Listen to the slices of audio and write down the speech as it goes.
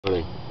Go.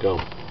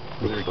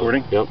 Is it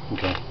recording? Yep.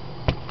 Okay.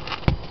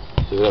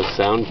 Does it have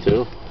sound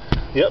too?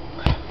 Yep.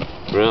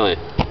 Really?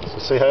 So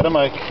say hi to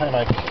Mike. Hi,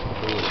 Mike.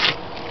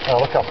 Oh,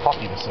 look how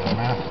puffy this is,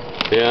 man.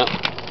 Yeah.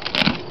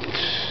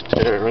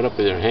 Tear it right up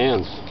with your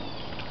hands.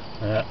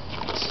 Yeah.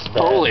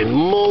 Holy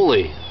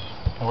moly!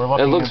 And we're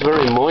looking It looks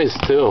very moist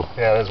too.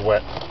 Yeah, it is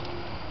wet.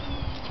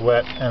 It's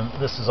wet, and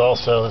this is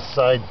also the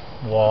side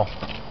wall.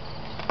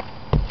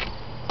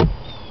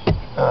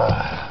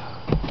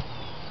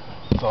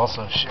 It's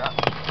also shot.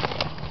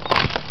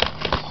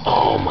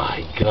 Oh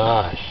my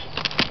gosh!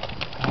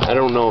 I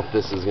don't know if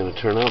this is going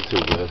to turn out too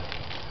good.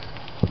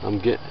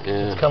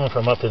 It's coming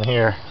from up in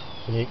here.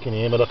 Can you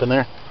aim it up in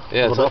there?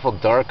 Yeah, it's awful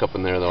dark up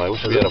in there though. I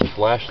wish we had a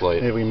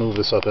flashlight. Maybe we move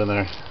this up in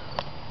there.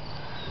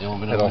 You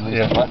want me to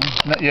release the button?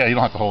 No, yeah, you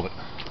don't have to hold it.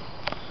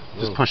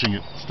 Just pushing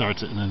it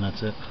starts it, and then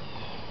that's it.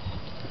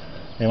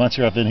 And once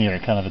you're up in here,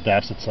 it kind of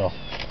adapts itself.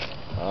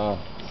 Oh.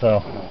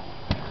 So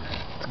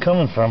it's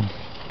coming from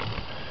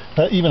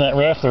even that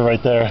rafter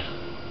right there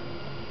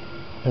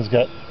has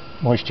got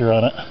moisture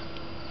on it,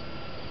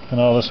 and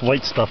all this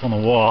white stuff on the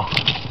wall.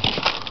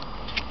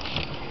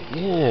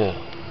 Yeah,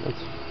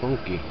 that's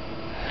funky.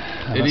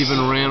 It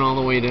even ran all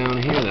the way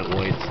down here, that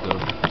white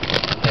stuff.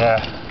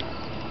 Yeah.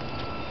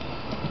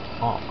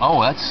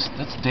 Oh, that's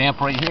damp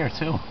right here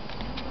too.